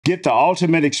Get the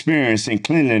ultimate experience in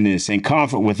cleanliness and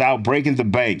comfort without breaking the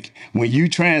bank when you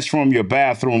transform your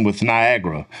bathroom with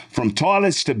Niagara. From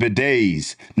toilets to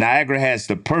bidets, Niagara has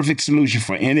the perfect solution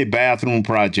for any bathroom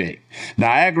project.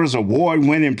 Niagara's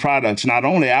award-winning products not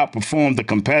only outperform the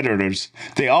competitors,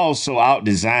 they also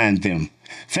outdesign them.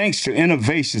 Thanks to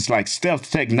innovations like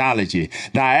stealth technology,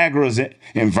 Niagara's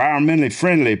environmentally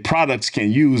friendly products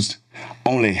can use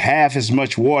only half as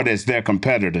much water as their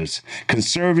competitors,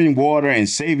 conserving water and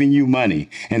saving you money.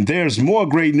 And there's more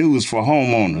great news for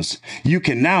homeowners. You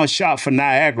can now shop for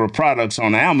Niagara products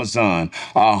on Amazon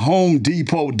or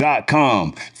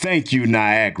HomeDepot.com. Thank you,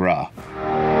 Niagara.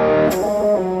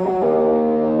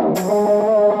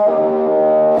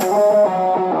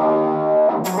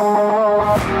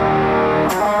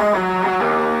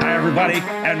 Hi, everybody,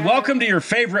 and welcome to your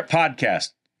favorite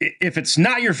podcast. If it's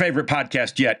not your favorite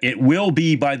podcast yet, it will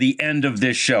be by the end of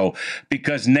this show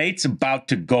because Nate's about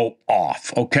to go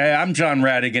off, okay? I'm John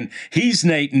Radigan. He's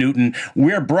Nate Newton.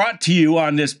 We're brought to you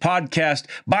on this podcast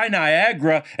by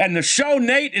Niagara, and the show,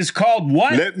 Nate, is called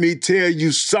what? Let me tell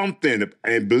you something,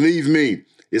 and believe me,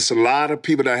 it's a lot of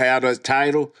people that have that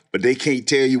title, but they can't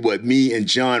tell you what me and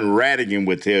John Radigan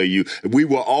would tell you. We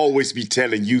will always be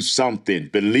telling you something.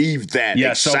 Believe that.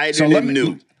 Yeah, exciting and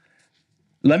new.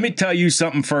 Let me tell you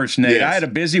something first, Nate. Yes. I had a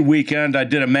busy weekend. I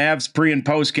did a Mavs pre- and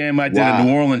post-game. I did a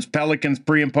New Orleans Pelicans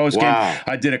pre- and post-game.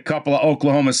 I did a couple of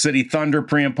Oklahoma City Thunder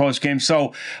pre- and post-game.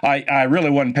 So I really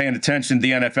wasn't paying attention to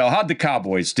the NFL. How'd the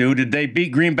Cowboys do? Did they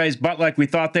beat Green Bay's butt like we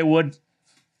thought they would?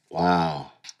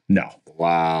 Wow. No.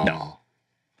 Wow. No.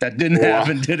 That didn't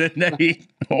happen, did it, Nate?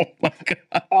 Oh, my God.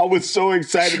 I was so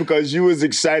excited because you was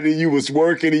excited. You was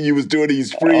working and you was doing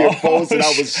these pre and posts, and I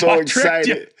was so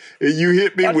excited. And you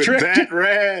hit me with that,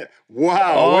 Rad.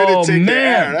 Wow, way to take the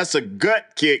air. That's a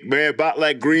gut kick, man, about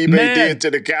like Green Bay did to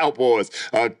the Cowboys.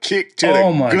 A kick to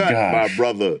the gut, my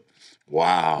brother.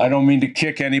 Wow. I don't mean to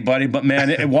kick anybody, but,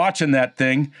 man, watching that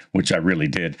thing, which I really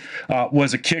did,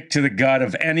 was a kick to the gut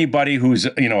of anybody who's,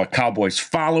 a Cowboys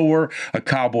follower, a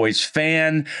Cowboys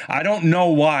fan. I don't know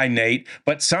why, Nate,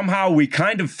 but somehow we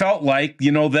kind of felt like,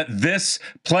 that this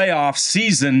playoff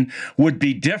season would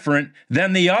be different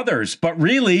than the others. But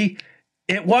really,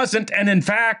 it wasn't, and in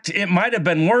fact, it might have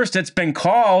been worse. It's been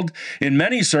called, in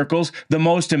many circles, the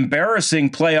most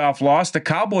embarrassing playoff loss the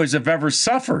Cowboys have ever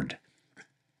suffered.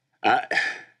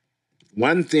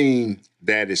 One thing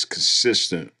that is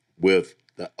consistent with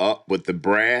the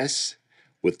brass,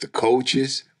 with the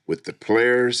coaches, with the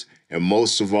players, and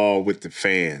most of all with the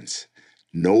fans,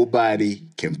 nobody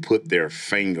can put their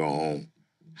finger on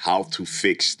how to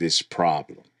fix this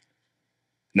problem.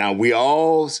 Now, we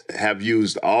all have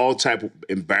used all type of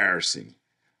embarrassing.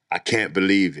 I can't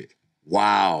believe it.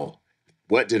 Wow.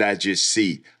 What did I just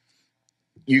see?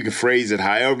 You can phrase it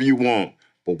however you want.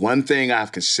 But one thing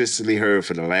I've consistently heard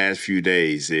for the last few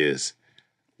days is,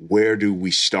 where do we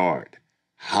start?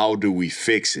 How do we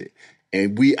fix it?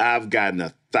 And I've gotten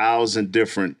 1,000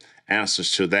 different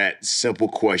answers to that simple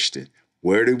question.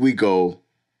 Where do we go?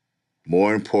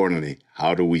 More importantly,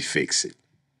 how do we fix it?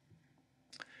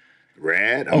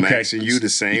 Rad, I'm asking you the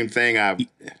same thing.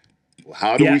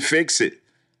 How do we fix it?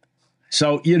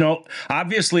 So,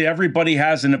 obviously everybody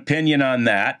has an opinion on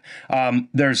that.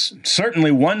 There's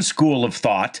certainly one school of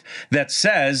thought that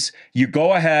says you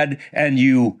go ahead and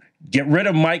you get rid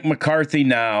of Mike McCarthy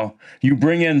now. You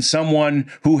bring in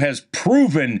someone who has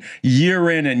proven year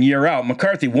in and year out.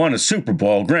 McCarthy won a Super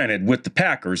Bowl, granted, with the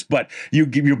Packers, but you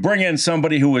bring in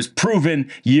somebody who has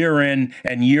proven year in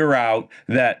and year out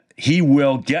that he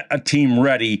will get a team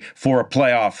ready for a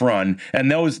playoff run.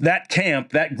 And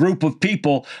that group of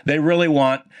people, they really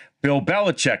want Bill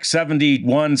Belichick,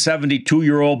 71,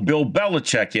 72-year-old Bill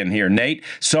Belichick in here, Nate.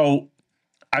 So,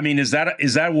 is that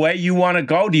a way you want to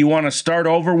go? Do you want to start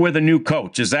over with a new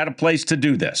coach? Is that a place to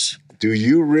do this? Do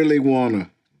you really want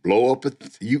to blow up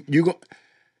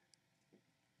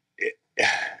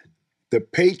the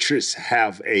Patriots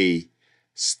have a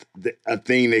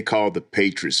thing they call the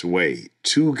Patriots way.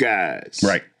 2 guys,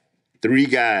 3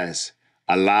 guys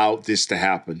allowed this to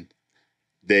happen.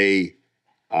 They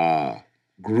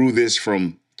grew this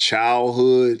from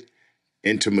childhood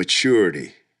into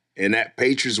maturity. And that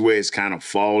Patriots way is kind of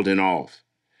falling off.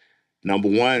 Number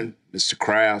one, Mr.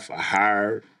 Kraft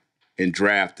hired and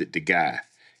drafted the guy.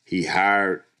 He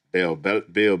hired Bill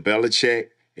Belichick,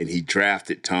 and he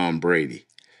drafted Tom Brady.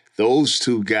 Those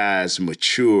 2 guys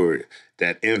matured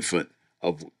that infant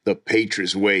of the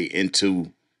Patriots way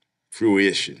into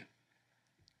fruition.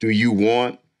 Do you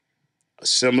want a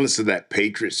semblance of that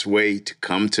Patriots way to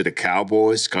come to the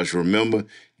Cowboys? Because remember,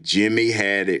 Jimmy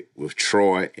had it with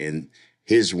Troy and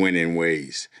his winning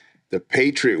ways. The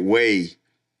Patriot way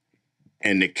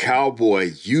And the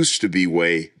Cowboy used to be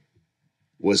way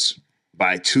was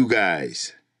by two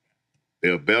guys,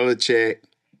 Bill Belichick,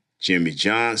 Jimmy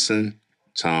Johnson,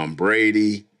 Tom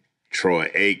Brady,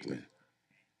 Troy Aikman.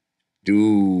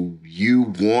 Do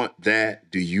you want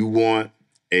that? Do you want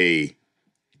a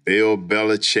Bill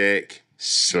Belichick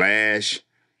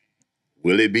 /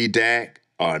 will it be Dak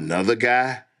or another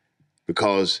guy?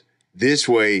 Because this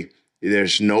way,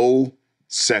 there's no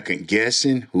second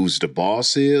guessing who's the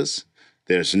boss is.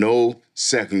 There's no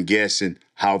second guessing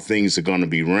how things are going to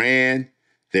be ran.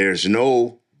 There's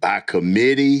no by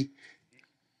committee,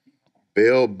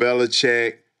 Bill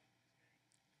Belichick,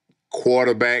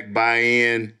 quarterback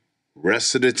buy-in,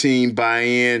 rest of the team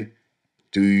buy-in.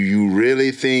 Do you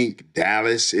really think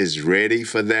Dallas is ready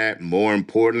for that? More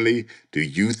importantly, do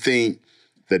you think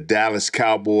the Dallas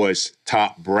Cowboys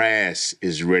top brass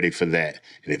is ready for that?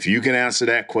 And if you can answer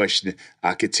that question,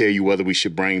 I could tell you whether we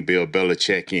should bring Bill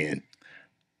Belichick in.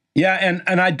 Yeah,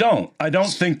 and I don't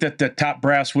think that the top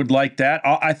brass would like that.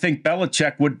 I think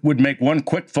Belichick would make one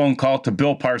quick phone call to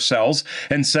Bill Parcells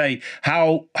and say,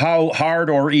 how hard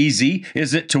or easy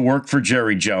is it to work for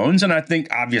Jerry Jones? And I think,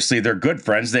 obviously, they're good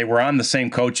friends. They were on the same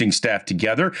coaching staff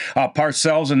together.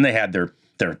 Parcells, and they had their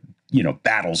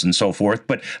battles and so forth.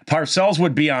 But Parcells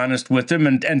would be honest with him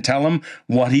and tell him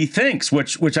what he thinks,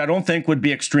 which I don't think would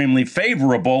be extremely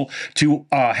favorable to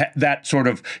that sort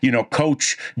of,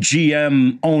 coach,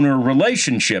 GM, owner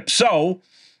relationship. So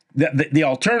the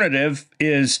alternative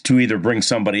is to either bring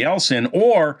somebody else in,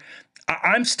 or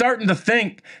I'm starting to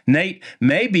think, Nate,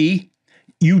 maybe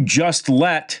you just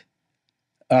let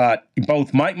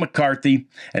both Mike McCarthy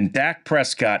and Dak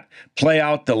Prescott play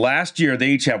out the last year. They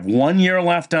each have 1 year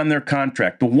left on their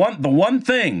contract. The one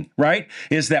thing, right,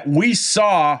 is that we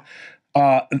saw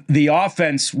the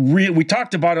offense, we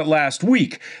talked about it last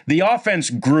week. The offense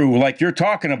grew, like you're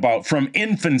talking about, from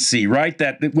infancy, right?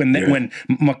 That when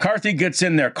McCarthy gets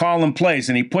in there calling plays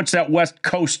and he puts that West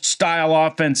Coast style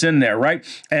offense in there, right?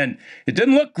 And it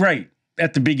didn't look great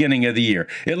at the beginning of the year.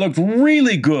 It looked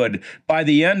really good by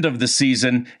the end of the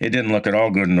season. It didn't look at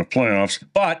all good in the playoffs.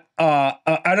 But I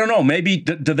don't know. Maybe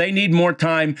do they need more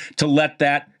time to let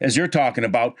that, as you're talking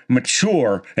about,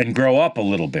 mature and grow up a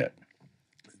little bit?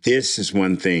 This is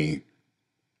one thing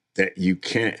that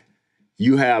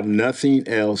you have nothing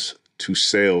else to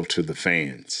sell to the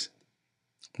fans.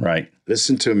 Right.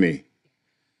 Listen to me.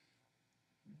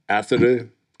 After the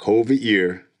COVID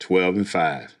year,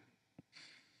 12-5.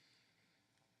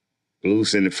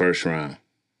 Lose in the first round.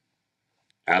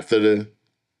 After the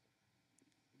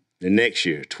next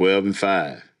year,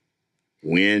 12-5.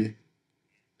 Win,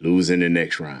 lose in the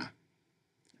next round.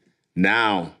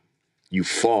 Now, you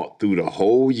fought through the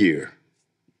whole year,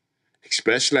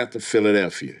 especially after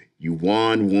Philadelphia. You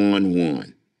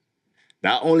won.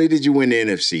 Not only did you win the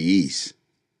NFC East,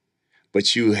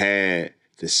 but you had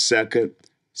the second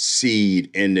seed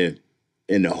in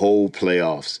the whole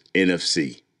playoffs,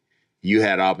 NFC. You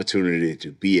had opportunity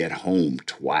to be at home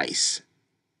twice.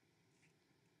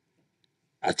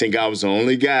 I think I was the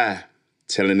only guy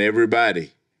telling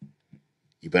everybody,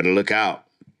 you better look out.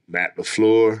 Matt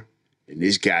LaFleur and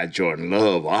this guy, Jordan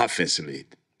Love, offensively,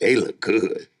 they look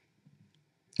good.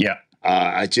 Yeah.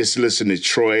 I just listened to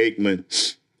Troy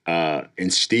Aikman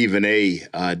and Stephen A.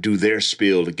 Do their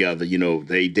spiel together.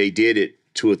 They did it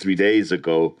 2 or 3 days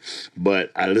ago,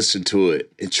 but I listened to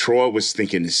it, and Troy was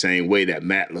thinking the same way, that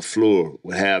Matt LaFleur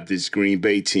would have this Green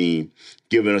Bay team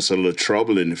giving us a little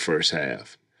trouble in the first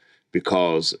half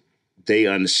because they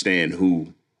understand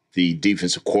who the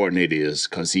defensive coordinator is,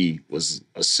 because he was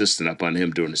assistant up on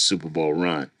him during the Super Bowl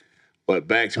run. But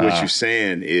back to what you're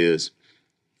saying is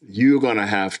you're going to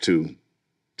have to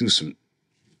do some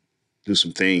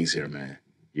things here, man.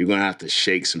 You're going to have to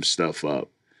shake some stuff up.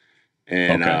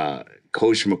 And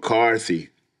Coach McCarthy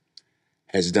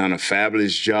has done a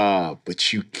fabulous job,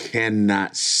 but you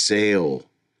cannot sell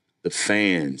the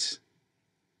fans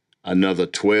another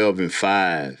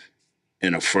 12-5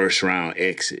 and a first-round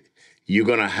exit. You're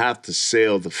going to have to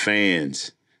sell the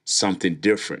fans something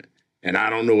different. And I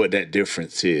don't know what that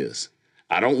difference is.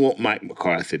 I don't want Mike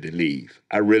McCarthy to leave.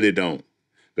 I really don't.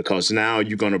 Because now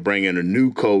you're going to bring in a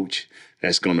new coach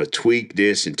that's going to tweak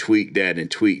this and tweak that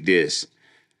and tweak this.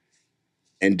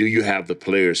 And do you have the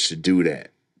players to do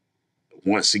that?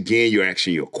 Once again, you're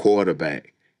asking your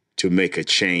quarterback to make a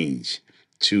change,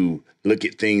 to look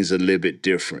at things a little bit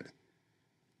different.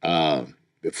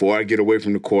 Before I get away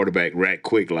from the quarterback right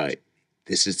quick, like,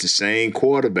 this is the same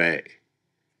quarterback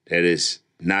that has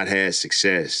not had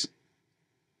success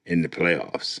in the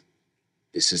playoffs.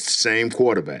 This is the same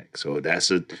quarterback. So that's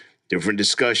a different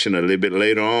discussion a little bit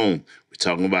later on. We're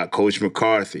talking about Coach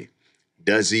McCarthy.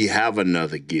 Does he have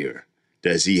another gear?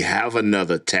 Does he have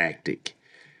another tactic?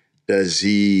 Does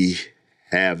he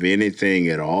have anything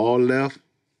at all left?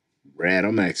 Brad,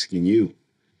 I'm asking you.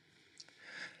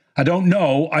 I don't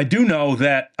know. I do know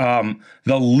that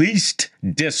the least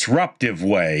disruptive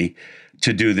way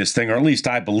to do this thing, or at least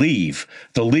I believe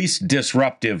the least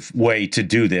disruptive way to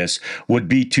do this, would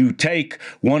be to take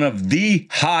one of the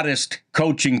hottest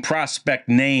coaching prospect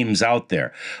names out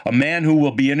there, a man who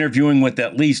will be interviewing with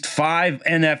at least 5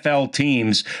 NFL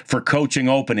teams for coaching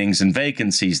openings and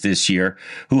vacancies this year,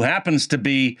 who happens to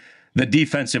be the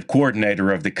defensive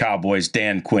coordinator of the Cowboys,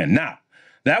 Dan Quinn. Now,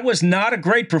 that was not a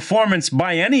great performance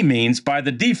by any means by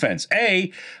the defense.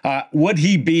 Would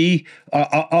he be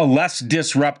a less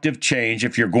disruptive change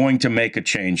if you're going to make a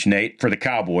change, Nate, for the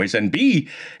Cowboys? And B,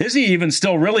 is he even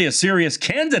still really a serious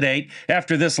candidate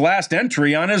after this last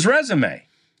entry on his resume?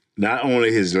 Not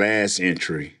only his last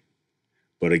entry,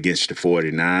 but against the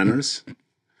 49ers,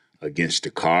 against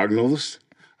the Cardinals,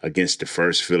 against the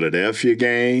first Philadelphia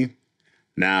game.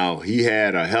 Now, he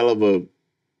had a hell of a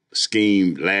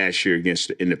scheme last year in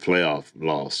the playoff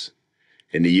loss.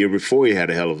 And the year before, he had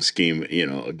a hell of a scheme,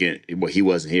 again, well, he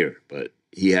wasn't here, but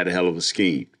he had a hell of a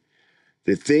scheme.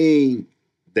 The thing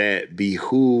that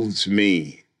behooves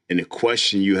me, and the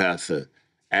question you have to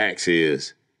ask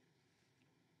is,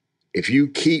 if you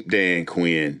keep Dan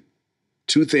Quinn,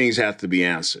 2 things have to be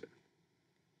answered.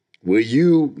 Will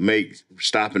you make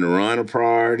stopping the run a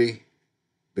priority?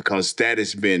 Because that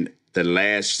has been the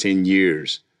last 10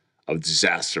 years of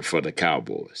disaster for the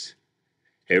Cowboys.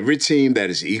 Every team that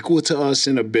is equal to us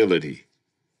in ability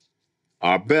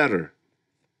or better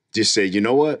just say, you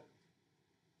know what?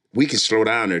 We can slow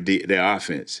down their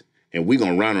offense, and we're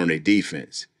going to run on their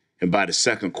defense. And by the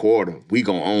second quarter, we're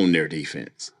going to own their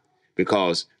defense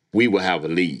because we will have a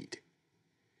lead.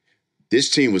 This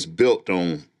team was built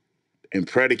on and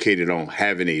predicated on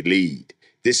having a lead.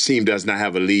 This team does not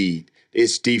have a lead.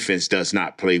 Its defense does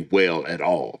not play well at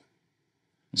all.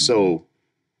 So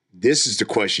this is the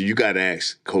question you got to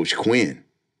ask Coach Quinn.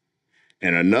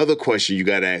 And another question you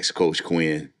got to ask Coach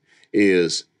Quinn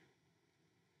is,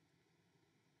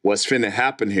 what's finna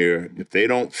happen here if they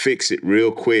don't fix it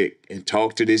real quick and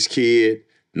talk to this kid,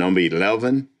 number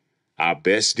 11, our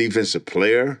best defensive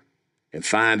player, and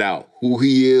find out who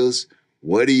he is,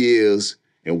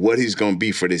 and what he's going to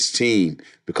be for this team.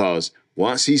 Because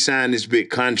once he signed this big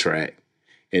contract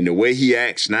and the way he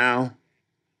acts now,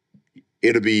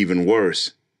 it'll be even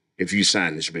worse if you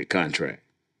sign this big contract.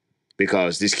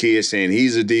 Because this kid's saying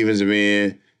he's a defensive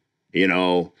end,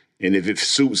 and if it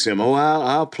suits him,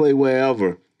 I'll play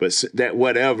wherever. But that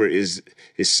whatever is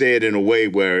said in a way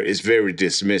where it's very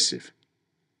dismissive.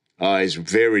 It's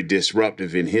very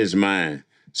disruptive in his mind.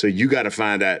 So you got to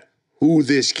find out who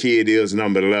this kid is,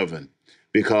 number 11,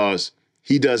 because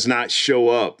he does not show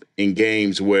up in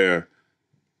games where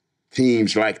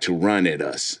teams like to run at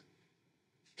us.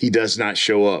 He does not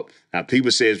show up. Now, people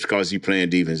say it's because he's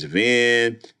playing defensive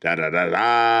end, whatever.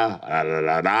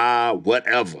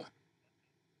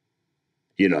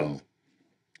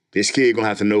 This kid going to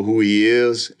have to know who he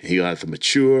is. He'll have to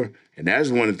mature. And that's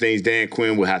one of the things Dan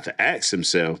Quinn will have to ask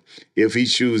himself if he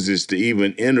chooses to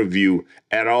even interview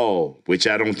at all, which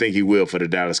I don't think he will for the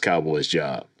Dallas Cowboys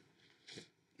job.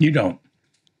 You don't?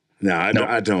 No,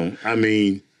 I don't. I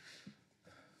mean,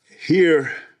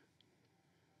 here,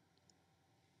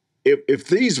 if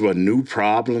these were new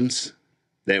problems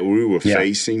that we were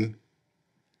facing,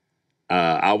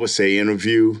 I would say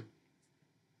interview.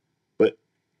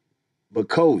 But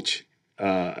Coach,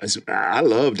 I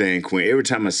love Dan Quinn. Every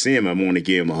time I see him, I want to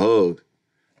give him a hug.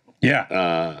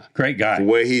 Yeah, great guy. For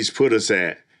where he's put us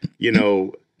at.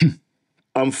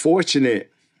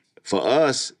 Unfortunate for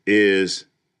us is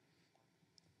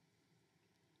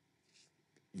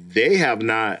they have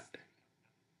not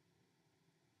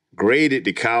graded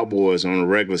the Cowboys on a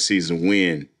regular season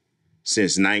win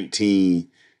since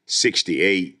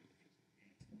 1968,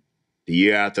 the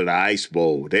year after the Ice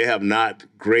Bowl. They have not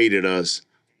graded us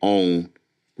on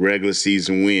regular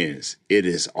season wins. It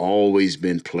has always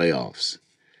been playoffs.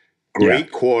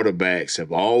 Great quarterbacks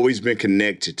have always been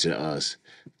connected to us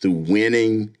through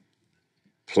winning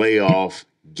playoff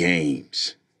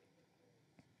games.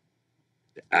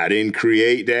 I didn't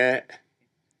create that.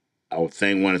 I want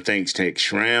to thank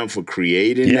Schramm for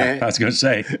creating that. I was going to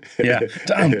say,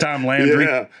 Tom Landry.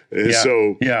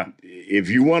 So if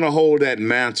you want to hold that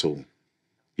mantle,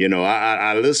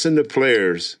 I listen to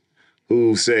players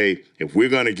who say, if we're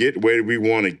going to get where we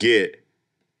want to get,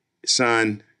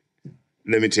 son,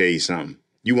 let me tell you something.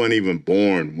 You weren't even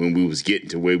born when we was getting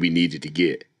to where we needed to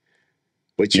get.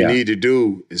 What you need to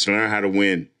do is learn how to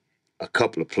win a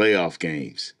couple of playoff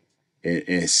games.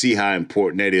 and see how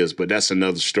important that is. But that's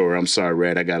another story. I'm sorry,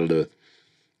 Rad. I got a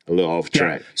little off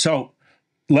track. So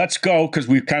let's go, because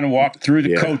we've kind of walked through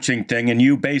the coaching thing, and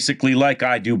you basically, like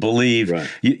I do believe,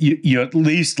 you at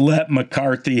least let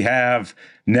McCarthy have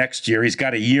next year. He's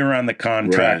got a year on the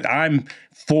contract. Right. I'm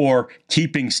for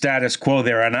keeping status quo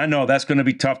there, and I know that's going to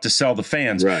be tough to sell the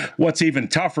fans. Right. What's even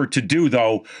tougher to do,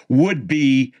 though, would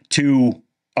be to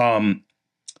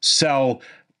sell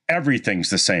everything's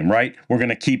the same, right? We're going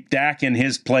to keep Dak in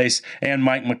his place and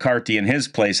Mike McCarthy in his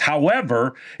place.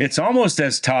 However, it's almost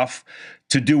as tough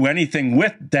to do anything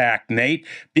with Dak, Nate,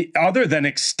 other than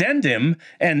extend him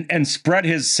and spread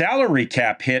his salary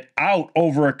cap hit out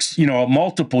over,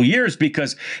 multiple years,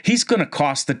 because he's going to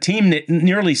cost the team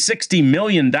nearly $60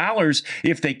 million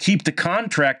if they keep the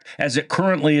contract as it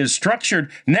currently is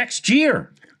structured next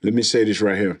year. Let me say this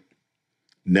right here.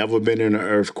 Never been in an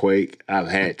earthquake. I've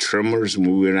had tremors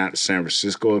when we went out to San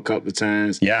Francisco a couple of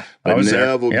times. Yeah, but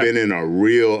never been in a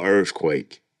real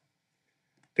earthquake.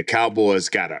 The Cowboys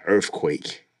got an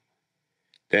earthquake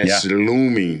that's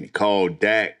looming called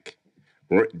Dak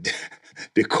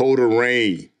Dakota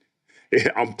Rain.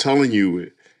 I'm telling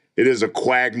you, it is a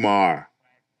quagmire.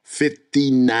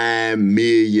 $59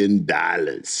 million.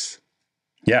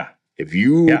 Yeah. If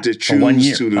you were to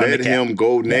choose to let him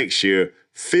go next year,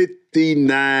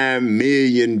 $59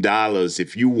 million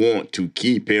if you want to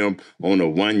keep him on a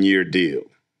one-year deal.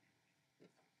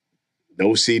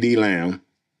 No CD Lamb.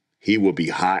 He will be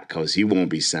hot because he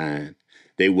won't be signed.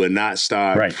 They will not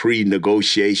start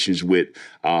pre-negotiations with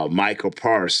Micah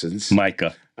Parsons.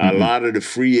 A lot of the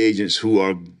free agents who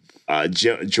are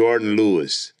Jordan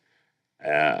Lewis,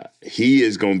 he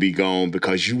is going to be gone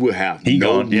because you will have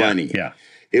no money. Yeah.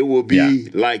 It will be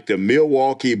like the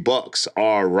Milwaukee Bucks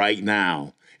are right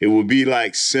now. It will be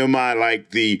like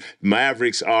the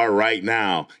Mavericks are right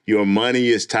now. Your money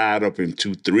is tied up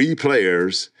into 3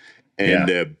 players, and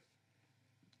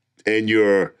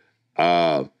your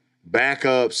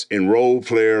backups and role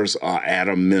players are at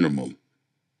a minimum.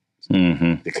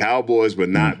 Mm-hmm. The Cowboys will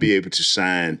not be able to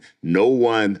sign no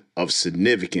one of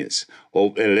significance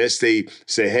unless they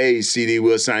say, hey, CD,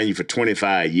 we'll sign you for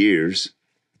 25 years.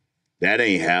 That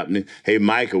ain't happening. Hey,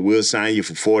 Michael, we'll sign you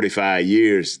for 45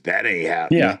 years. That ain't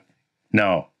happening. Yeah.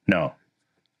 No.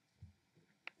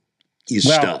 You're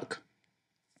stuck.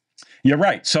 You're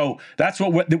right. So that's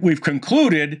what we've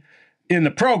concluded in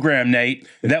the program, Nate,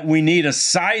 that we need a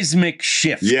seismic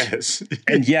shift. Yes.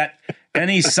 And yet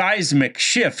any seismic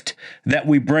shift that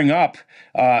we bring up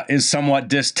is somewhat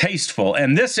distasteful.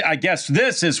 And this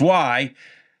is why,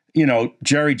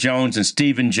 Jerry Jones and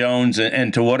Stephen Jones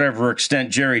and to whatever extent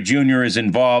Jerry Jr. is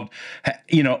involved,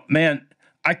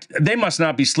 they must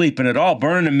not be sleeping at all,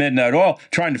 burning at midnight at all,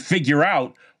 trying to figure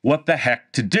out what the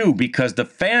heck to do, because the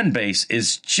fan base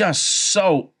is just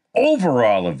so over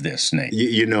all of this, Nate.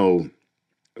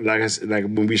 Like I said, like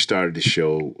when we started the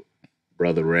show,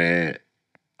 Brother Rad,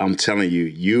 I'm telling you,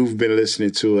 you've been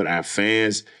listening to it. Our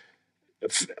fans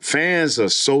are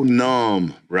so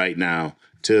numb right now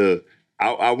to.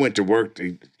 I went to work,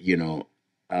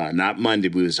 not Monday,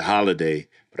 but it was a holiday.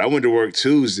 But I went to work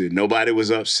Tuesday. Nobody was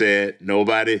upset.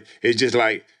 It's just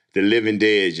like the living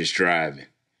dead just driving.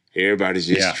 Everybody's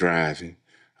just driving.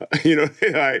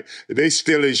 They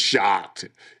still in shock.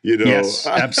 Yes,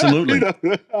 absolutely.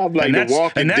 I'm like The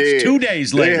Walking Dead. And that's 2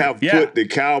 days later. They have put the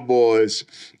Cowboys,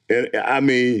 and I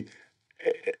mean,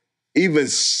 even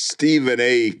Stephen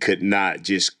A. could not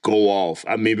just go off.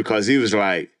 I mean, because he was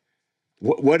like,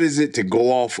 what is it to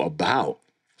go off about?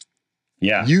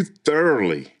 Yeah. You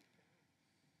thoroughly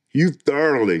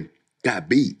got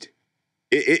beat.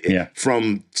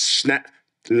 From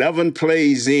 11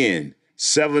 plays in,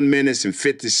 7 minutes and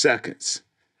 50 seconds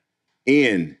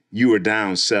in, you were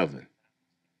down 7.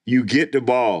 You get the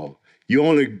ball. You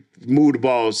only move the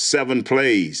ball 7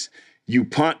 plays. You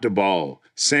punt the ball.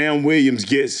 Sam Williams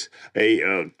gets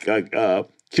a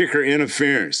kicker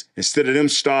interference. Instead of them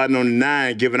starting on the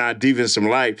 9, giving our defense some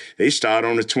life, they start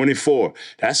on the 24.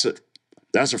 That's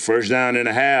a first down and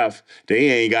a half. They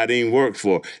ain't got any work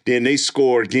for. Then they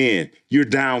score again. You're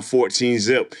down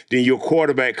 14-zip. Then your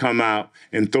quarterback come out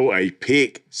and throw a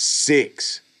pick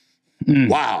 6.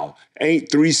 Wow.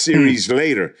 Ain't 3 series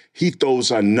later, he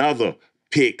throws another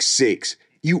pick 6.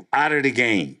 You out of the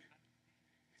game.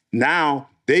 Now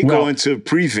they go into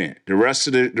prevent the rest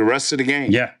of the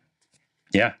game. Yeah.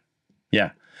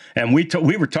 And we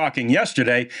were talking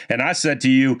yesterday, and I said to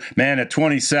you, man, at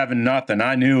 27-0,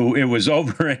 I knew it was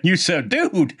over. And you said,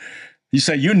 dude,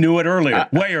 you knew it earlier,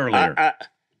 way earlier.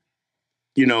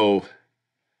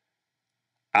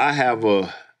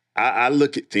 I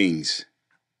look at things,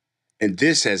 and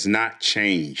this has not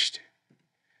changed.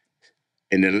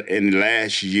 in the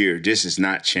last year, this has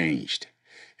not changed.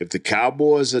 If the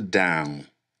Cowboys are down,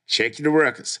 check the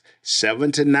records,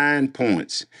 7 to 9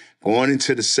 points going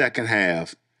into the second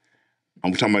half,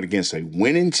 I'm talking about against a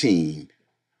winning team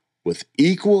with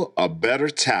equal or better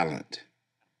talent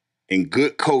and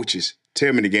good coaches,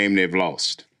 tell me the game they've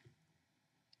lost.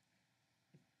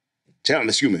 Tell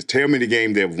me the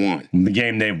game they've won. The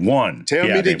game they've won. Tell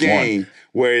me the game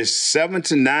where it's 7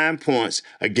 to 9 points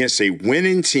against a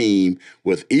winning team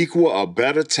with equal or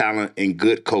better talent and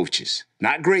good coaches.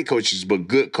 Not great coaches, but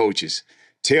good coaches.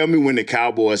 Tell me when the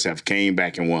Cowboys have came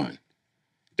back and won.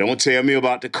 Don't tell me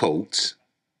about the Colts.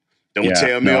 Don't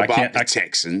tell me about the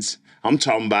Texans. I'm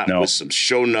talking about with some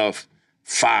show enough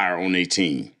fire on their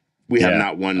team. We have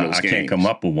not won those games. I can't come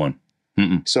up with one.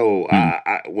 So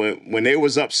when they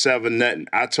was up 7-0,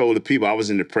 I told the people, I was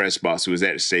in the press box who was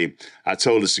at the stadium, I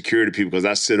told the security people, because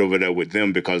I sit over there with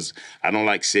them because I don't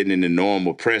like sitting in the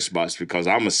normal press box because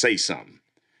I'm going to say something.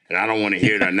 And I don't want to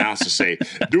hear the announcer say,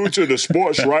 due to the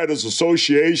Sports Writers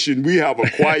Association, we have a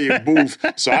quiet booth.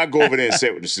 So I go over there and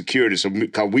sit with the security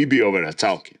because we be over there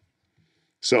talking.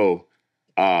 So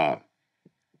I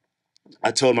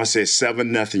told them, I said,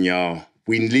 7-0, y'all.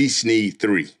 We at least need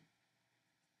 3.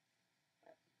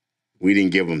 We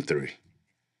didn't give them 3.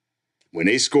 When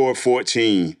they scored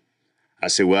 14, I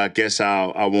said, well, I guess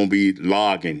I won't be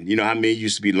logging. You know how many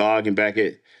used to be logging back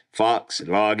at Fox,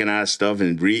 logging our stuff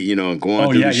and and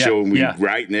going through the show and we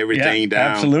writing everything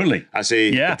down. Absolutely. I say,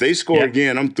 if they score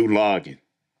again, I'm through logging.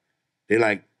 They're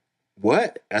like,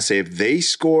 what? I say, if they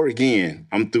score again,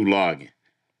 I'm through logging.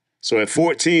 So at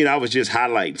 14, I was just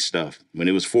highlighting stuff. When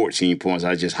it was 14 points,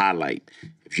 I just highlight.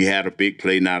 If you had a big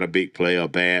play, not a big play, or a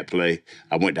bad play,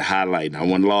 I went to highlighting. I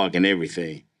went logging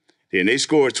everything. Then they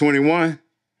scored 21.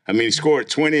 They scored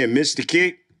 20 and missed the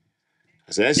kick.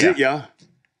 I said, that's it, y'all.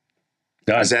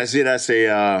 I said, that's it. I say,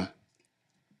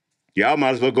 y'all might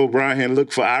as well go around here and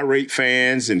look for irate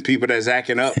fans and people that's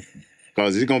acting up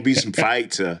because there's going to be some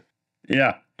fights in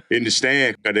the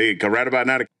stand. Because right about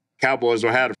now, the Cowboys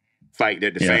don't have the fight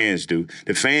that the fans do.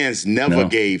 The fans never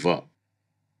gave up.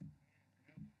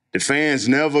 The fans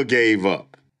never gave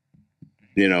up,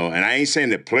 and I ain't saying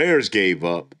the players gave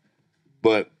up,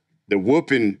 but the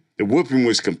whooping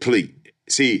was complete.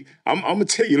 See, I'm gonna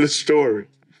tell you the story.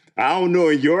 I don't know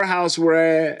in your house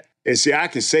where at, and see, I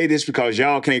can say this because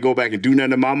y'all can't go back and do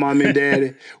nothing to my mom and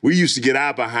daddy. We used to get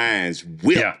our behinds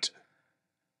whipped.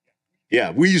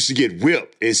 Yeah, we used to get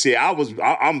whipped. And see,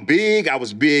 I'm big. I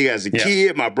was big as a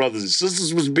kid. My brothers and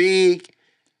sisters was big,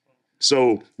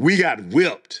 so we got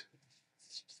whipped.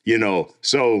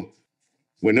 So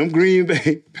when them Green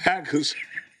Bay Packers,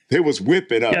 they was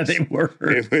whipping us. Yeah, they were.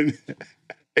 And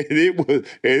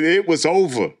it was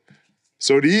over.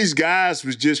 So these guys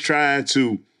was just trying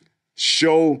to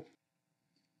show.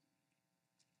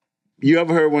 You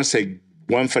ever heard one say,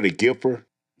 one for the Gipper?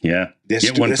 Yeah.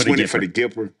 Let's win it for the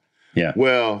Gipper. Yeah.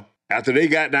 Well, after they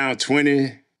got down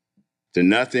 20-0,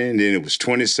 then it was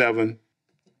 27-7.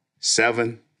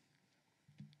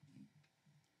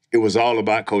 It was all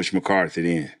about Coach McCarthy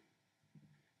then.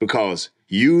 Because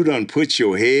you done put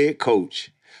your head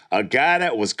coach, a guy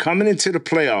that was coming into the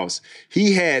playoffs,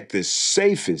 he had the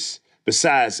safest,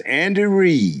 besides Andy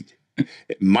Reid,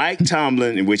 Mike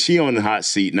Tomlin, in which he on the hot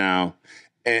seat now,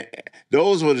 and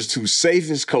those were the 2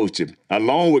 safest coaches,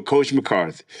 along with Coach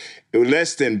McCarthy. It was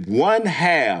less than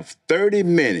 1/2, 30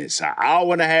 minutes, an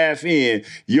hour and a half in,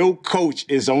 your coach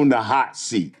is on the hot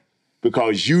seat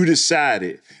because you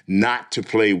decided not to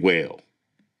play well.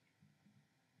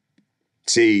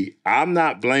 See, I'm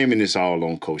not blaming this all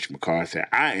on Coach McCarthy.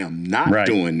 I am not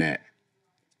doing that.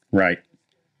 Right.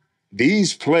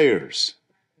 These players,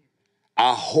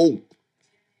 I hope,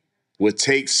 will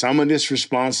take some of this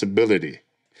responsibility.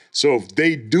 So if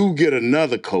they do get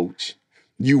another coach,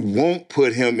 you won't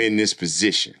put him in this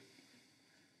position.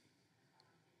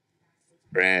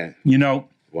 Brad.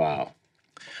 Wow.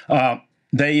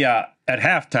 They at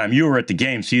halftime, you were at the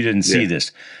game, so you didn't see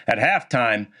this. At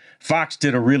halftime, Fox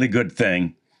did a really good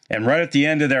thing, and right at the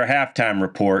end of their halftime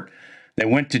report, they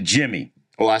went to Jimmy.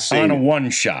 Oh, I seen it. On a one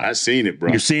shot. I seen it,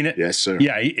 bro. You seen it? Yes, sir.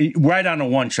 Yeah, right on a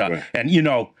one shot. Right. And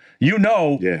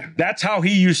that's how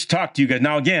he used to talk to you guys.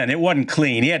 Now, again, it wasn't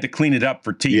clean. He had to clean it up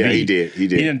for TV. Yeah, he did. He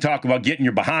didn't talk about getting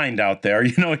your behind out there.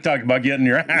 He talked about getting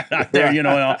your ass out there,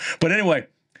 But anyway,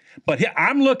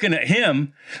 I'm looking at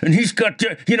him, and he's got,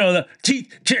 the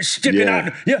teeth just sticking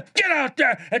out. Yeah, get out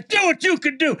there and do what you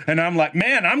can do. And I'm like,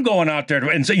 man, I'm going out there.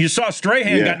 And so you saw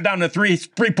Strahan got down to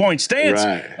three-point stance.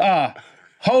 Right.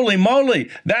 Holy moly,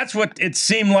 that's what it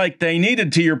seemed like they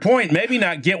needed, to your point. Maybe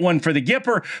not get one for the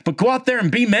Gipper, but go out there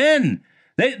and be men.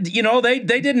 They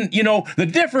didn't, the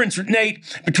difference,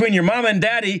 Nate, between your mama and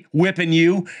daddy whipping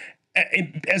you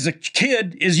as a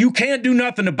kid is you can't do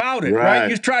nothing about it, right?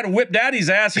 You try to whip daddy's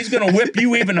ass, he's going to whip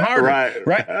you even harder,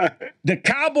 right? The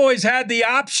Cowboys had the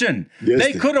option. Yes,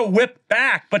 they could have whipped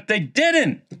back, but they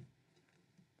didn't.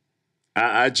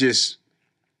 I just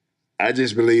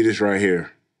believe this right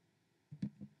here.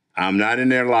 I'm not in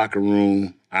their locker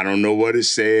room. I don't know what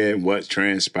is said, what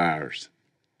transpires.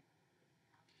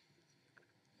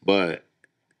 But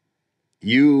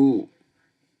you're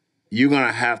going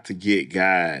to have to get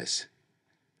guys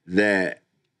that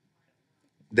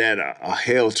are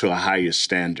held to a higher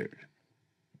standard.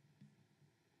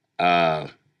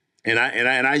 And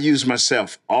I use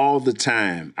myself all the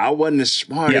time. I wasn't the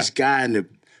smartest guy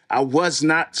I was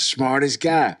not the smartest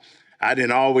guy. I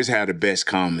didn't always have the best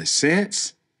common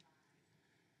sense.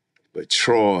 But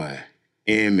Troy,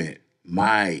 Emmett,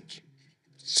 Mike,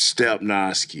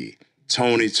 Stepnoski,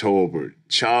 Tony Tolbert,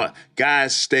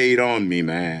 guys stayed on me,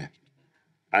 man.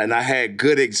 And I had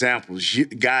good examples,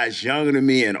 guys younger than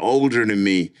me and older than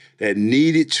me that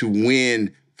needed to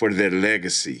win for their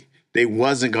legacy. They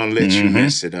wasn't going to let you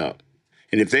mess it up.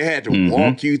 And if they had to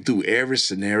walk you through every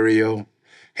scenario,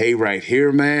 hey, right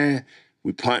here, man,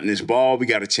 we punting this ball. We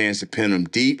got a chance to pin them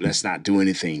deep. Let's not do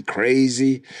anything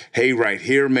crazy. Hey, right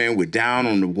here, man, we're down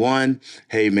on the 1.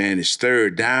 Hey, man, it's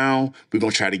 3rd down. We're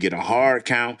going to try to get a hard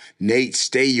count. Nate,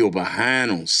 stay your behind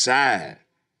on side.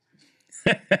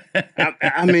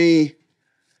 I mean,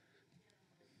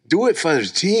 do it for the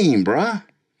team, bruh.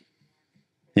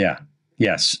 Yeah.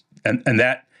 Yes. And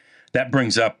that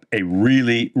brings up a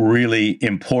really, really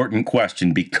important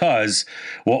question, because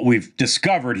what we've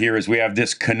discovered here is we have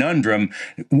this conundrum.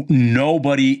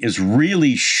 Nobody is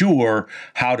really sure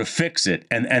how to fix it.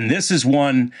 And this is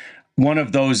one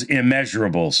of those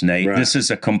immeasurables, Nate. Right. This is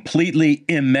a completely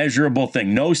immeasurable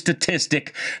thing. No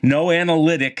statistic, no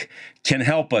analytic can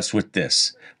help us with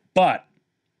this. But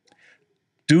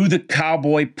do the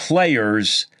Cowboy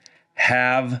players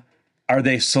are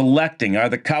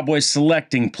the Cowboys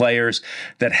selecting players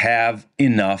that have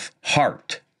enough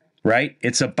heart, right?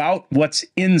 It's about what's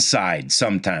inside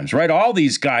sometimes, right? All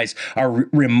these guys are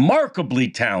remarkably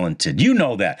talented. You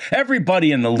know that.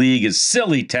 Everybody in the league is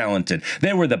silly talented.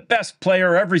 They were the best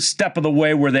player every step of the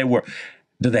way where they were.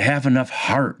 Do they have enough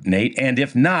heart, Nate? And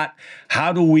if not,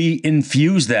 how do we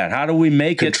infuse that? How do we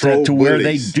make it to where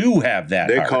they do have that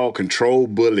heart? They're called control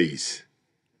bullies.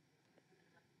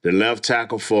 The left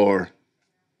tackle for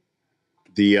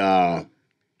the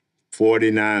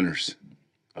 49ers,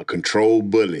 a control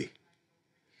bully.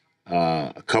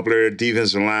 A couple of their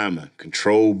defensive linemen,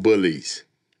 control bullies.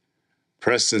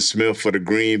 Preston Smith for the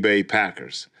Green Bay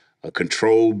Packers, a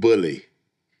control bully.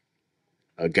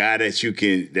 A guy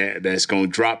that that's going to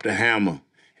drop the hammer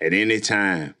at any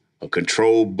time, a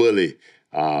control bully.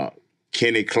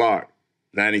 Kenny Clark,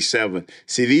 97.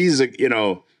 See, these are,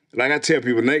 like I tell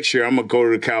people, next year I'm going to go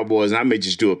to the Cowboys and I may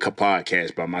just do a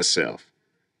podcast by myself.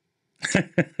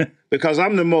 Because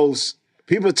I'm the most,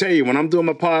 people tell you when I'm doing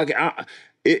my podcast,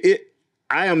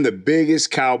 I am the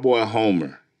biggest Cowboy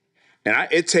homer. And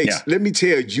it takes, let me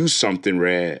tell you something,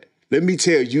 Rad. Let me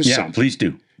tell you something. Yeah, please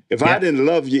do. If I didn't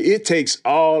love you, it takes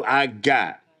all I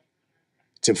got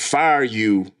to fire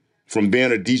you from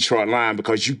being a Detroit Lion,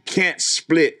 because you can't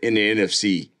split in the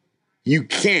NFC. You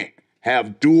can't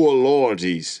have dual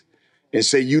loyalties and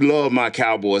say you love my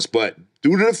Cowboys, but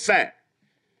due to the fact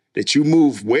that you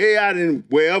move way out in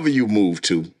wherever you move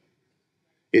to,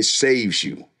 it saves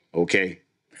you, okay?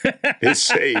 It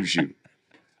saves you.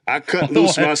 I cut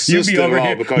loose my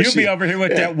sister-in-law because you'd be over here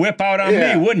with that whip out on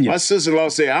me, wouldn't you? My sister-in-law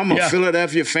said, I'm a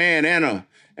Philadelphia fan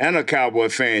and a Cowboy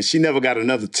fan. She never got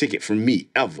another ticket from me,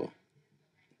 ever.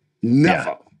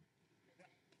 Never.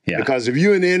 Yeah. Because if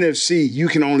you're in the NFC, you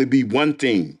can only be one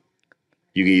thing.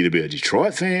 You can either be a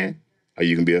Detroit fan or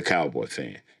you can be a Cowboy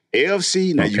fan.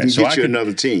 AFC, now you can get you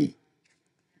another team.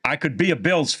 I could be a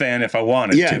Bills fan if I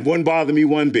wanted to. Yeah, it wouldn't bother me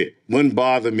one bit. Wouldn't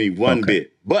bother me one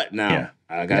bit. But now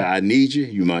I need you.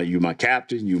 You my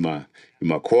captain. You my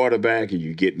quarterback, and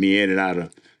you get me in and out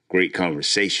of great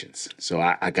conversations. So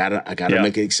I gotta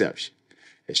make an exception.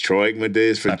 As Troy Aikman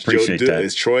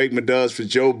does for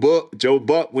Joe Buck. Joe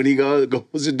Buck when he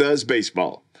goes and does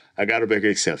baseball. I gotta make an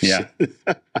exception.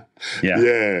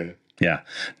 Yeah.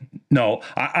 No,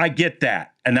 I get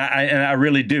that, and I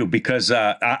really do, because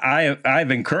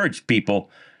I've encouraged people,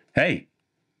 hey,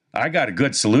 I got a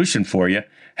good solution for you.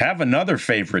 Have another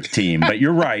favorite team, but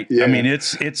you're right. I mean,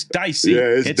 it's dicey. Yeah,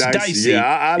 it's dicey. Yeah,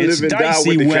 I live and die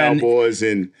with the Cowboys,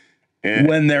 and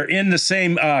when they're in the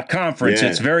same conference,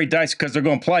 it's very dicey because they're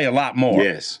going to play a lot more.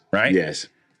 Yes, right. Yes.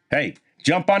 Hey,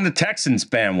 jump on the Texans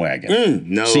bandwagon.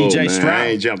 No, CJ man, Stroud. I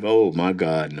ain't jump. Oh my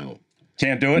God, no.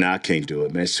 Can't do it? No, I can't do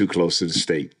it, man. It's too close to the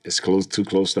state. It's too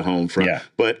close to home front. Yeah.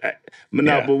 But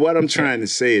what I'm trying to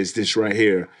say is this right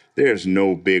here. There's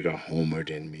no bigger homer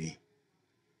than me.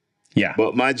 Yeah.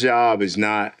 But my job is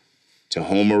not to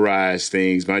homerize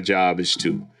things. My job is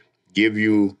to give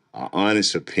you an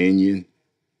honest opinion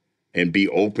and be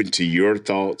open to your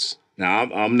thoughts. Now,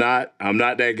 I'm not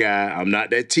that guy. I'm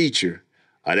not that teacher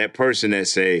or that person that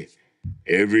say,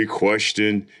 every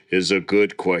question is a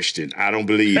good question. I don't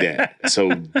believe that. So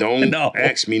don't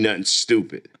ask me nothing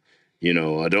stupid,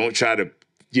 or don't try to,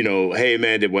 hey,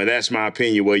 man, well, that's my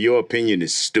opinion. Well, your opinion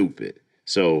is stupid.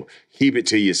 So keep it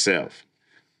to yourself.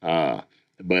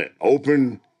 But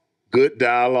open, good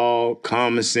dialogue,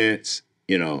 common sense,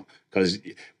 because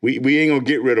we ain't going to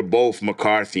get rid of both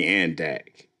McCarthy and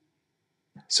Dak.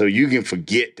 So you can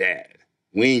forget that.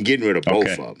 We ain't getting rid of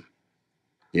both of them.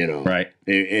 Right.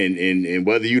 And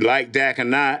whether you like Dak or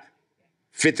not,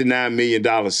 $59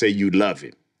 million say you love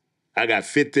him. I got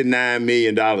 $59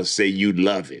 million say you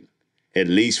love him, at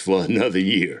least for another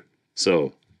year.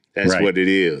 So that's what it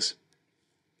is.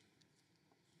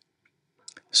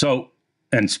 So,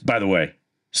 and by the way,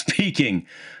 speaking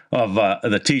of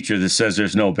the teacher that says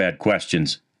there's no bad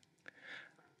questions,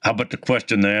 how about the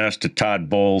question they asked to Todd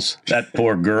Bowles? That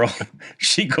poor girl.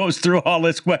 She goes through all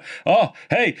this. Oh,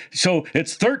 hey, so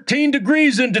it's 13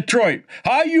 degrees in Detroit.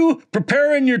 How you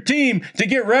preparing your team to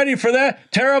get ready for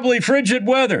that terribly frigid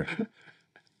weather?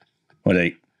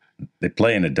 Well, they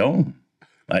play in a dome.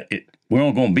 We're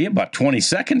only going to be about 20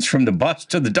 seconds from the bus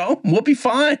to the dome. We'll be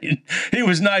fine. He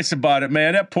was nice about it,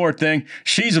 man. That poor thing.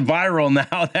 She's viral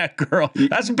now, that girl.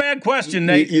 That's a bad question,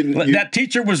 Nate. That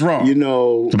teacher was wrong.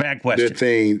 It's a bad question.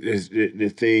 The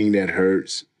thing that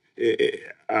hurts, it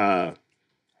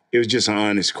was just an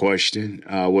honest question.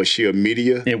 Was she a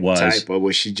media type, or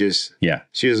was she just... Yeah.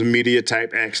 She was a media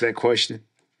type, asked that question?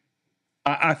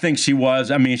 I think she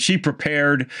was. I mean, she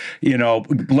prepared,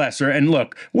 bless her. And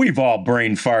look, we've all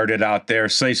brain farted out there,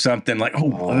 say something like,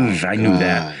 I knew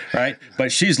that, right?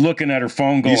 But she's looking at her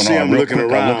phone going, I'm looking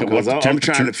around because I'm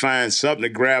trying to find something to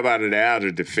grab out of the outer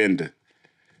defender.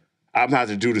 I'm about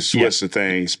to do the Swisher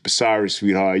things. Sorry,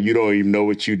 sweetheart. You don't even know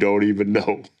what you don't even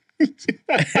know.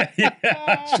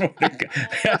 I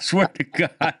swear to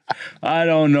God. I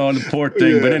don't know the poor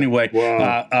thing. But anyway,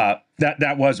 wow.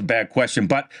 That was a bad question.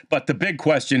 But the big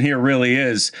question here really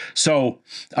is, so,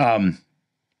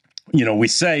 we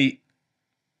say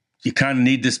you kind of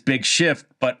need this big shift,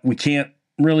 but we can't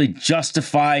really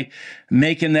justify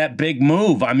making that big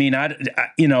move. I mean,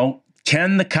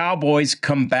 can the Cowboys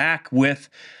come back with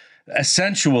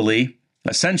essentially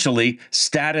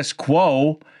status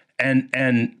quo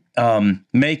and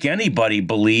make anybody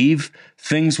believe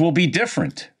things will be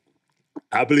different?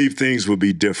 I believe things will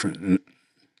be different.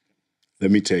 Let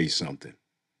me tell you something.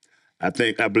 I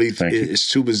believe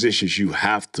it's two positions you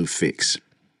have to fix.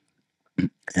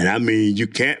 And I mean, you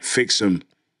can't fix them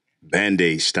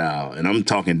Band-Aid style. And I'm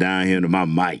talking down here to my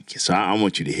mic, so I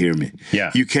want you to hear me.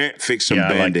 Yeah. You can't fix them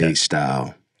Band-Aid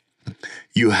style.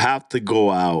 You have to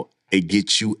go out and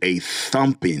get you a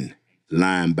thumping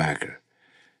linebacker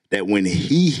that when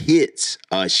he hits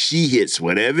or she hits,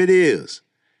 whatever it is,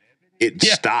 it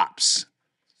stops.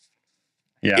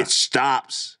 Yeah. It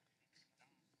stops.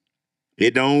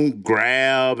 It don't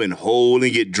grab and hold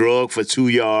and get drugged for 2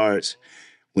 yards.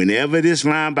 Whenever this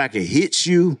linebacker hits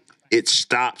you, it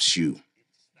stops you.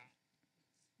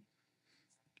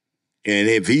 And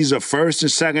if he's a first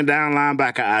and second down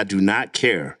linebacker, I do not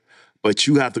care. But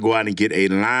you have to go out and get a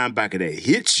linebacker that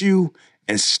hits you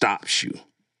and stops you.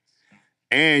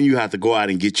 And you have to go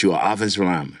out and get you an offensive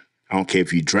lineman. I don't care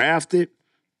if you draft it,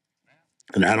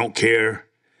 and I don't care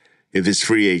if it's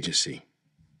free agency.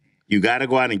 You got to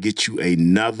go out and get you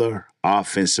another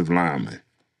offensive lineman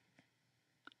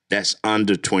that's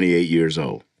under 28 years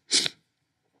old.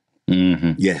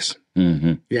 Mm-hmm. Yes.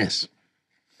 Mm-hmm. Yes.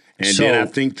 And then I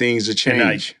think things will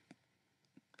change.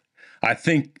 I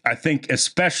think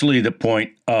especially the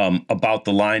point about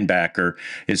the linebacker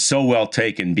is so well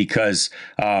taken because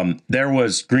there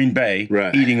was Green Bay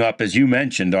eating up, as you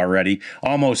mentioned already,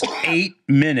 almost 8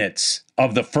 minutes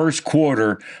of the first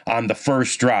quarter on the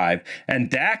first drive. And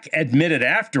Dak admitted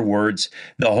afterwards,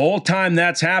 the whole time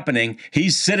that's happening,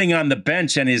 he's sitting on the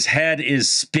bench and his head is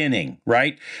spinning,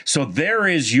 right? So there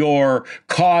is your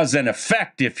cause and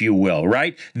effect, if you will,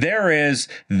 right? There is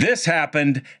this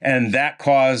happened and that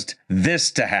caused this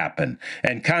to happen.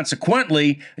 And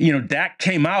consequently, Dak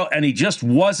came out and he just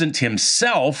wasn't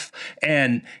himself,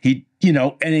 and he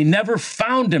never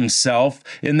found himself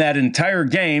in that entire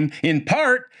game, in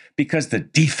part because the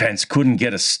defense couldn't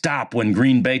get a stop when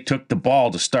Green Bay took the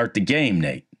ball to start the game,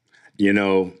 Nate. You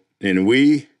know, and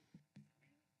we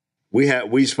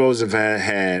supposed to have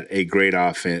had a great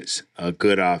offense, a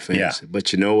good offense. Yeah.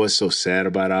 But you know what's so sad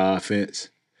about our offense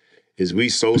is we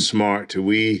so smart till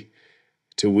we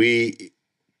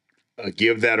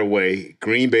give that away.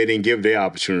 Green Bay didn't give their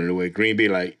opportunity away. Green Bay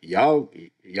like, y'all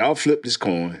flip this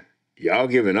coin. Y'all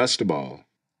giving us the ball.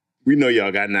 We know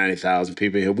y'all got 90,000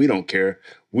 people here. We don't care.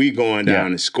 We going down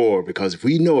and score because if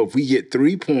we get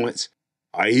 3 points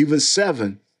or even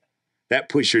 7, that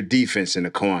puts your defense in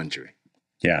a quandary.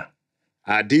 Yeah.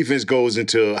 Our defense goes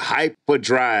into a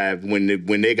hyperdrive when they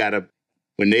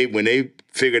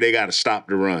figure they gotta stop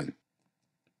the run.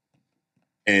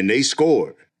 And they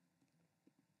scored.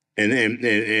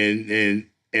 And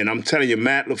I'm telling you,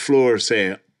 Matt LaFleur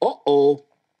saying, uh-oh,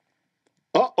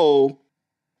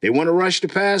 they want to rush the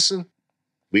passer.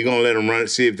 We're gonna let them run it,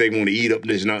 see if they want to eat up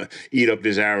this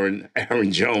Aaron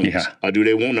Jones. Yeah. Or do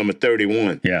they want number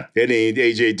 31? Yeah.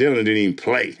 AJ Dillon didn't even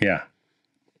play. Yeah.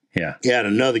 Yeah. He had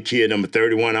another kid, number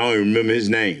 31. I don't even remember his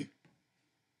name.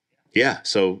 Yeah.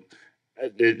 So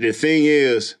the thing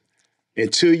is,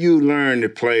 until you learn to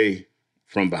play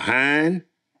from behind,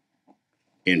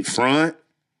 in front,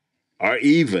 or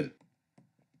even,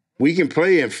 we can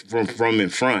play from in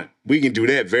front. We can do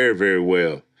that very, very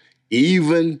well.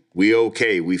 Even, we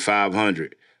okay. We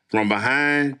 500. From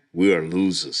behind, we are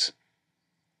losers.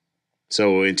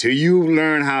 So until you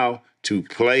learn how to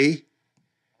play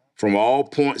from all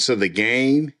points of the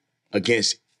game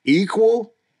against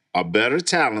equal or better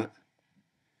talent,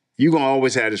 you're going to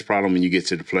always have this problem when you get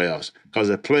to the playoffs because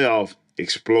the playoff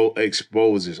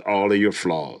exposes all of your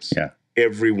flaws. Yeah.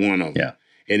 Every one of them. Yeah.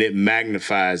 And it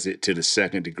magnifies it to the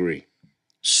second degree.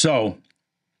 So,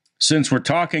 since we're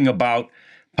talking about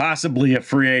possibly a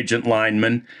free agent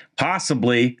lineman,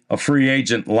 possibly a free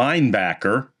agent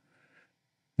linebacker,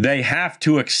 they have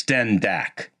to extend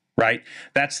Dak, right?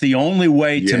 That's the only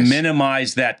way to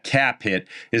minimize that cap hit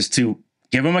is to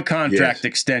give him a contract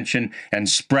extension and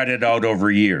spread it out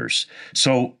over years.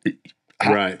 So,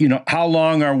 how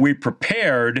long are we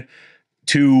prepared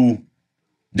to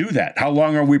do that? How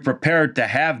long are we prepared to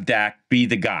have Dak be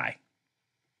the guy?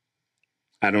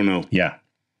 I don't know. Yeah.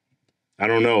 I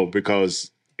don't know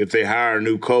because if they hire a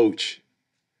new coach,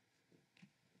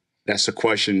 that's a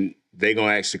question they're going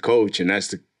to ask the coach, and that's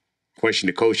the question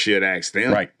the coach should ask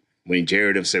them. Right. When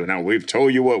Jared them said, now we've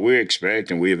told you what we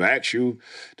expect, and we've asked you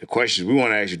the questions we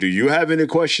want to ask you. Do you have any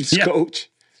questions, coach?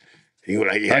 He was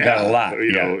like, I got a lot.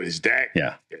 You know, is Dak?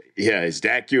 Yeah. Is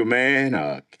Dak your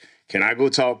man? Can I go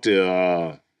talk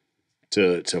to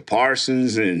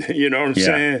Parsons and you know what I'm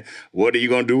saying? What are you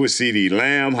gonna do with CeeDee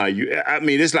Lamb?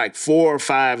 It's like 4 or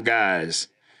 5 guys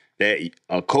that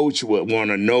a coach would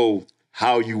want to know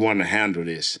how you want to handle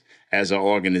this as an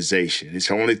organization.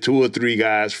 It's only 2 or 3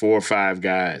 guys, 4 or 5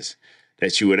 guys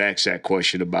that you would ask that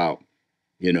question about,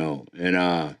 you know,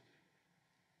 and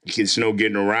it's no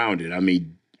getting around it. I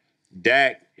mean,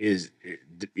 Dak is,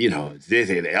 you know, there's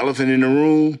an elephant in the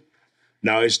room.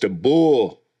 Now it's the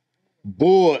bull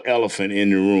elephant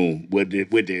in the room with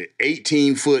the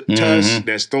 18-foot tusk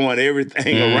that's throwing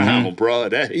everything around, bro.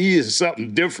 He is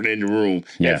something different in the room.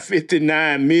 Yeah. At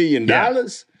 $59 million,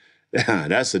 that's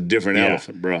a different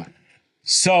elephant, bro.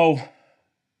 So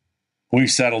we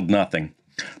settled nothing.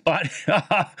 But,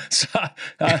 but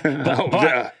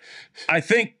I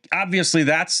think obviously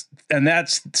that's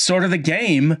sort of the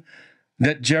game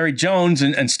that Jerry Jones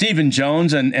and Stephen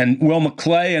Jones and Will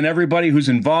McClay and everybody who's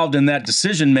involved in that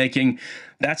decision-making,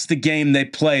 that's the game they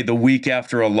play the week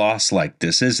after a loss like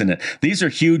this, isn't it? These are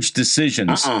huge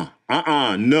decisions. No.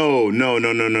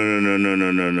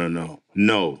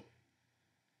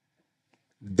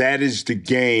 That is the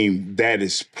game that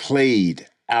is played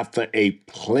after a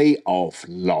playoff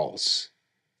loss.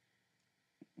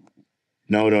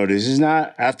 No, this is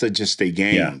not after just a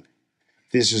game. Yeah.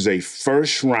 This is a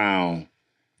first round,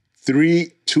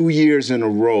 2 years in a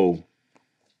row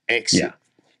exit.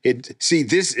 Yeah.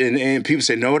 This and people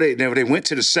say, no, they went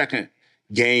to the second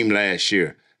game last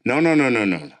year. No.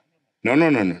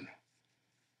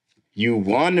 You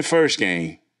won the first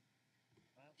game.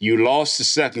 You lost the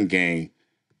second game.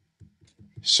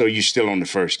 So you're still on the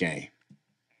first game.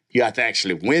 You have to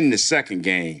actually win the second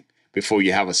game before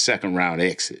you have a second round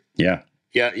exit. Yeah.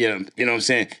 Yeah, you know what I'm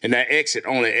saying? And that exit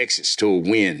only exits to a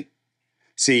win.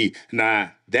 See,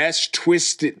 now that's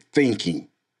twisted thinking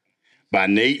by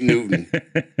Nate Newton,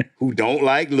 who don't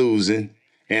like losing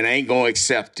and ain't going to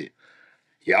accept it.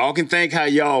 Y'all can think how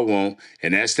y'all want,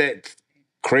 and that's that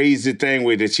crazy thing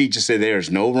where the teacher said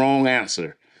there's no wrong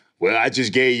answer. Well, I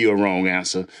just gave you a wrong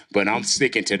answer, but I'm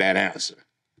sticking to that answer.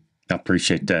 I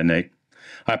appreciate that, Nate.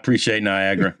 I appreciate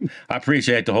Niagara. I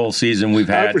appreciate the whole season we've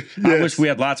had. I wish we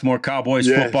had lots more Cowboys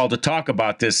football to talk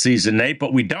about this season, Nate,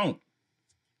 but we don't.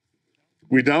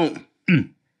 We don't.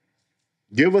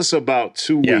 Give us about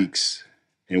 2 weeks,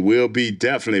 and we'll be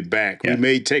definitely back. We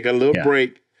may take a little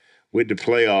break with the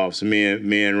playoffs,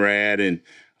 me and Rad, and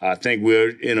I think we're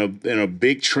in a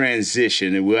big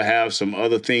transition, and we'll have some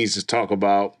other things to talk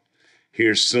about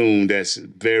here soon that's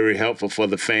very helpful for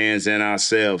the fans and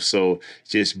ourselves. So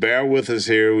just bear with us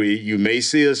here. You may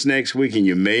see us next week and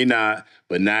you may not.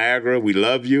 But Niagara, we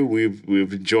love you. We've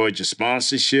enjoyed your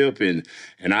sponsorship, and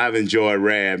I've enjoyed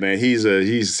Rad, man. He's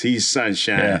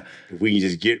sunshine. Yeah. If we can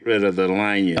just get rid of the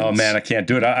Lions. Oh man, I can't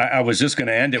do it. I was just going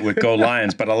to end it with Go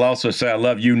Lions, but I'll also say I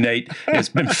love you, Nate. It's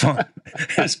been fun.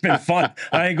 It's been fun.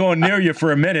 I ain't going near you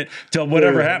for a minute till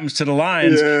whatever happens to the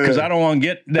Lions, because I don't want to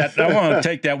get that. I want to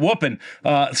take that whooping.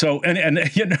 And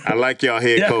you know, I like y'all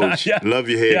head coach. Love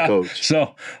your head coach.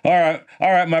 So all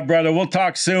right, my brother. We'll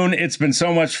talk soon. It's been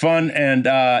so much fun, and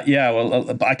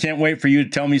I can't wait for you to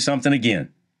tell me something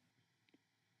again.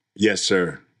 Yes,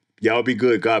 sir. Y'all be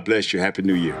good. God bless you. Happy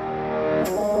New Year.